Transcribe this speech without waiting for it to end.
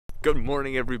Good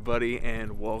morning everybody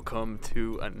and welcome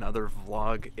to another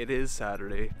vlog. It is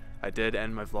Saturday. I did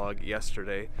end my vlog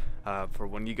yesterday. For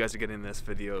when you guys are getting this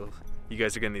video, you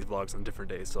guys are getting these vlogs on different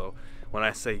days, so when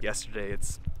I say yesterday,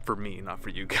 it's for me, not for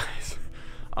you guys.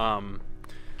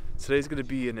 Today's gonna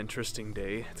be an interesting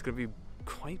day. It's gonna be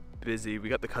quite busy. We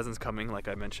got the cousins coming, like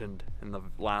I mentioned in the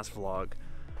last vlog.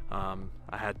 I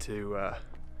had to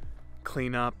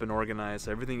clean up and organize.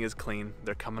 Everything is clean.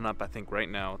 They're coming up, I think right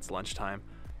now. It's lunchtime.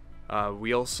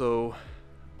 We also,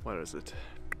 what is it?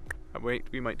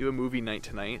 We might do a movie night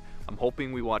tonight. I'm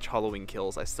hoping we watch Halloween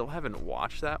Kills. I still haven't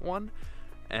watched that one,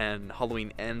 and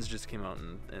Halloween Ends just came out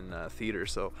in theater,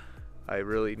 so I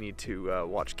really need to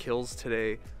watch Kills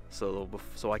today, so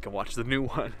I can watch the new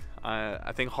one.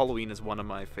 I think Halloween is one of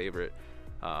my favorite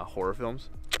horror films.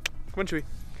 Come on,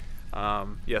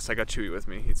 Chewy. Yes, I got Chewy with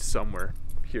me. He's somewhere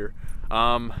here.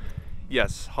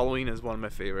 Yes, Halloween is one of my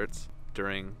favorites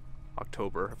during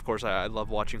October. Of course, I love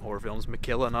watching horror films.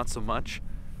 Michaela, not so much.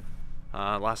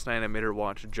 Last night I made her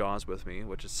watch Jaws with me,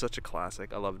 which is such a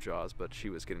classic. I love Jaws, but she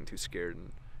was getting too scared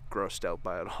and grossed out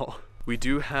by it all. We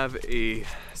do have a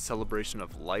celebration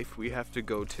of life we have to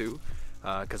go to,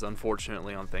 because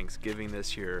unfortunately on Thanksgiving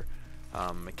this year,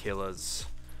 Michaela's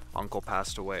uncle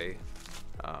passed away.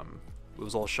 It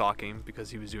was all shocking because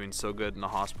he was doing so good in the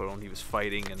hospital and he was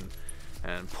fighting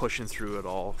and pushing through it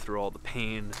all, through all the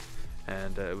pain,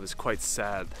 and it was quite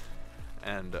sad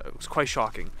and it was quite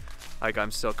shocking. Like,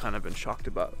 I'm still kind of been shocked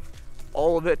about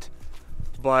all of it,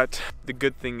 but the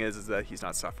good thing is that he's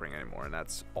not suffering anymore, and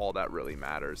that's all that really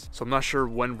matters. So I'm not sure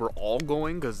when we're all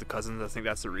going, because the cousins, I think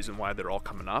that's the reason why they're all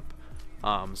coming up.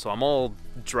 So I'm all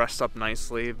dressed up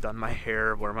nicely, I've done my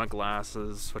hair, wear my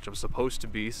glasses, which I'm supposed to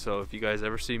be. So if you guys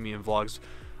ever see me in vlogs,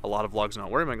 a lot of vlogs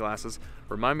not wearing my glasses,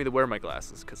 remind me to wear my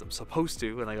glasses, because I'm supposed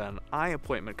to, and I got an eye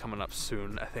appointment coming up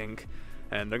soon, I think.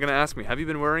 And they're gonna ask me, have you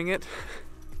been wearing it?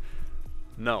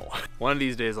 No. One of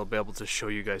these days I'll be able to show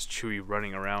you guys Chewy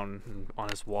running around on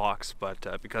his walks,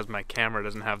 but because my camera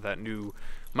doesn't have that new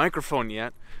microphone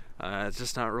yet, it's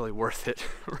just not really worth it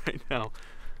right now.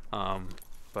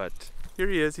 But here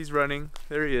he is, he's running,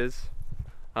 there he is.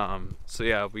 So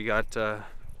yeah, we got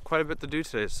quite a bit to do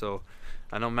today. So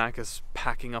I know Mac is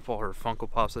packing up all her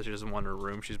Funko Pops that she doesn't want in her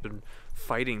room. She's been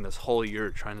fighting this whole year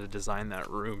trying to design that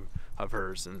room of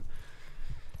hers, and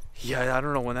yeah, I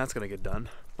don't know when that's gonna get done,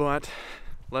 but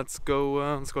let's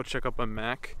go check up on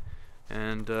Mac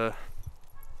and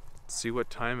see what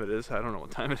time it is. I don't know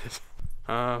what time it is.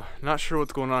 Not sure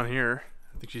what's going on here.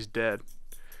 I think she's dead.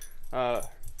 Hey,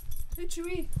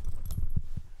 Chewy.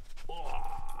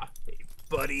 Oh, hey,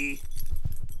 buddy.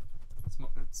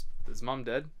 Is Mom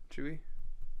dead, Chewy? Is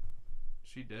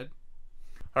she dead?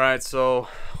 Alright, so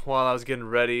while I was getting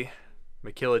ready,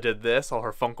 Michaela did this. All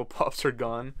her Funko Pops are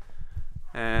gone.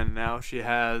 And now she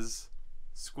has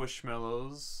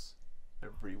Squishmallows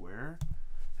everywhere.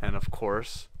 And of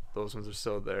course, those ones are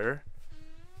still there.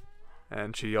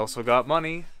 And she also got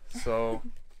money. So,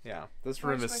 yeah, this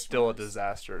room is still a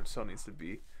disaster. It still needs to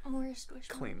be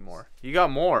cleaned more. You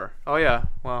got more? Oh, yeah.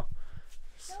 Well,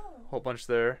 a whole bunch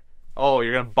there. Oh,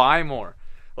 you're going to buy more.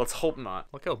 Let's hope not.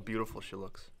 Look how beautiful she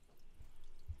looks.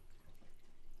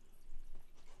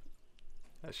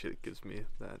 That shit gives me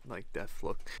that, like, death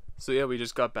look. So yeah, we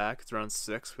just got back. It's around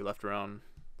 6. We left around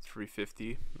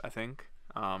 3:50, I think.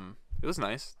 It was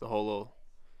nice, the whole little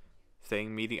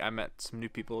thing, meeting. I met some new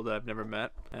people that I've never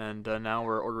met. And now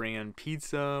we're ordering in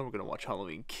pizza. We're gonna watch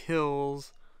Halloween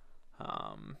Kills.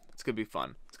 It's gonna be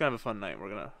fun. It's gonna have a fun night. We're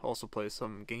gonna also play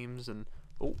some games and...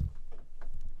 Oh.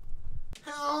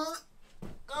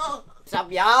 What's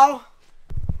up, y'all?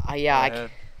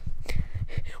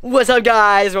 What's up,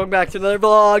 guys? Welcome back to another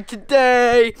vlog.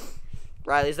 Today,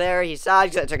 Riley's there. He's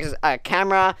sad because I took his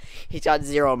camera. He's got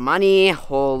zero money.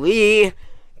 Holy.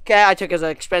 Okay, I took his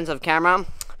expensive camera.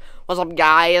 What's up,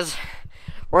 guys?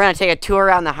 We're gonna take a tour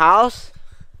around the house.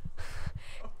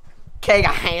 Okay,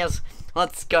 guys,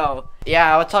 let's go.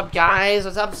 Yeah, what's up, guys?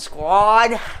 What's up,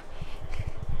 squad?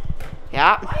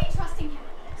 Yeah. Why are you trusting him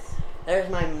with this? There's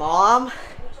my mom.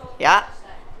 Yeah.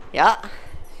 Yeah.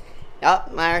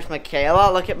 Yep, there's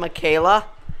Michaela. Look at Michaela.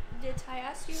 Did Ty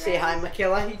ask you? Say hi,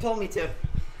 Michaela. He told me to.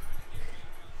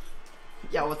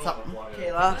 Yo, what's up,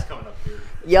 Michaela?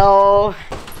 Yo.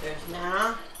 There's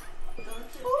Nana.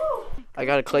 I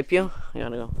gotta clip you. I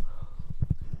gotta go.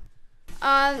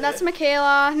 That's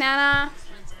Michaela, Nana.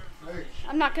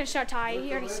 I'm not gonna show Ty.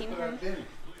 You already seen him.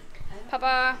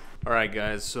 Papa. All right,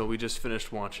 guys. So we just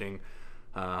finished watching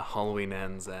Halloween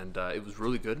Ends, and it was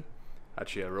really good.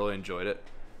 Actually, I really enjoyed it.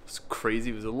 It was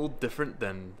crazy. It was a little different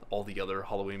than all the other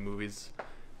Halloween movies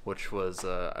which was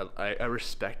I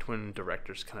respect when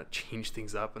directors kind of change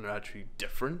things up and they're actually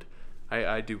different.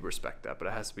 I do respect that, but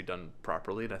it has to be done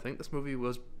properly, and I think this movie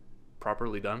was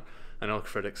properly done. I know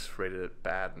critics rated it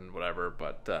bad and whatever,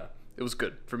 but it was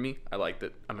good. For me, I liked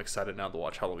it. I'm excited now to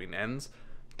watch Halloween Ends.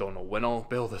 Don't know when I'll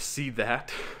be able to see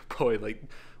that. Probably like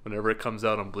whenever it comes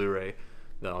out on Blu-ray,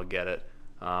 then I'll get it.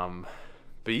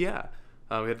 But yeah,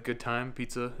 we had a good time,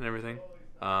 pizza and everything.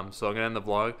 So I'm gonna end the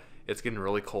vlog. It's getting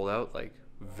really cold out, like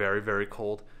very, very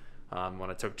cold. When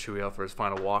I took Chewy out for his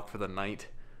final walk for the night,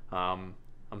 I'm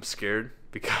scared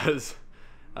because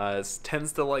it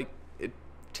tends to like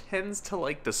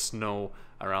the snow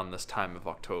around this time of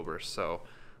October. So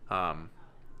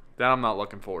that I'm not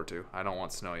looking forward to. I don't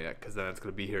want snow yet because then it's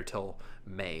gonna be here till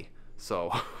May.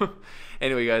 So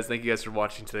anyway, guys, thank you guys for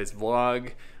watching today's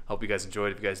vlog. Hope you guys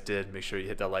enjoyed. If you guys did, make sure you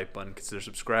hit that like button, consider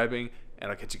subscribing,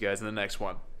 and I'll catch you guys in the next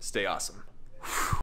one. Stay awesome.